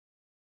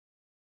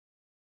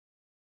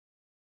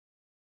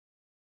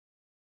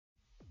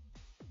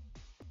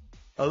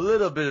A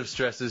little bit of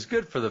stress is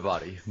good for the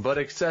body, but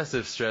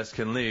excessive stress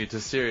can lead to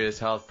serious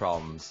health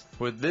problems.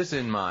 With this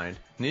in mind,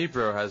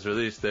 Nipro has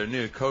released their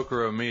new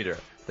Kokorometer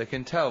that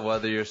can tell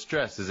whether your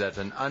stress is at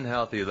an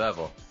unhealthy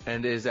level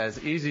and is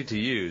as easy to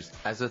use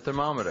as a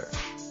thermometer.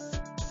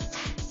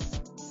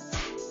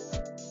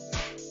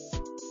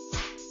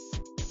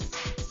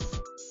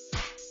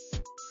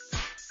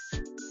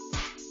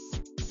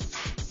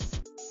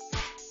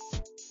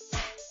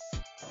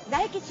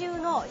唾液中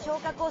の消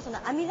化酵素の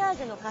アミラー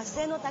ゼの活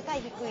性の高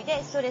い低い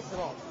でストレス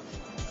を。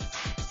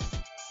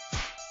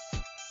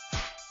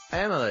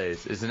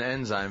Amylase is an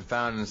enzyme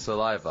found in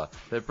saliva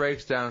that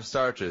breaks down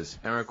starches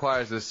and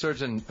requires a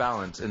certain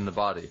balance in the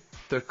body.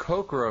 The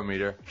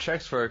Kokorometer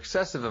checks for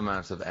excessive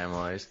amounts of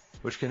amylase,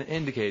 which can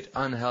indicate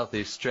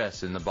unhealthy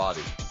stress in the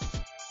body.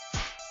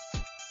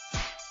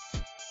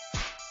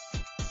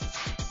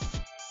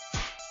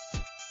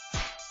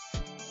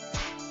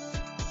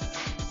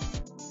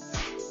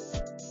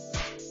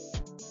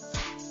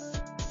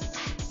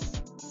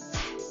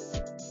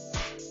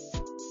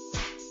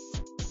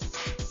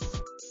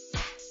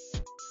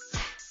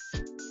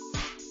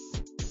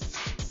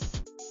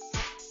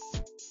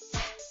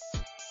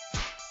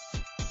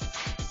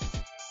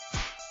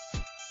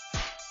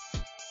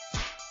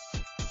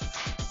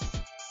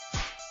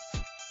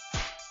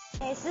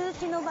数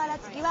値のばら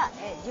つきは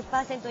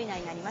 10% 以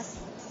内になりま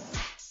す。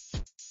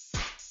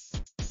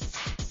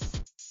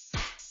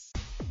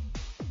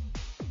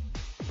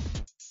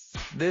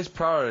This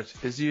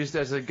product is used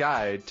as a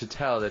guide to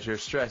tell that your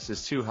stress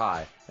is too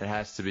high and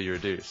has to be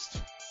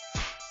reduced.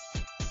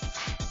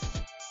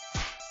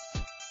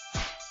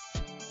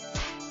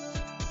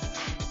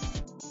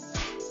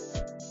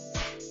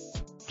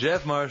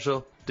 Jeff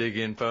Marshall,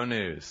 DigInfo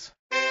News.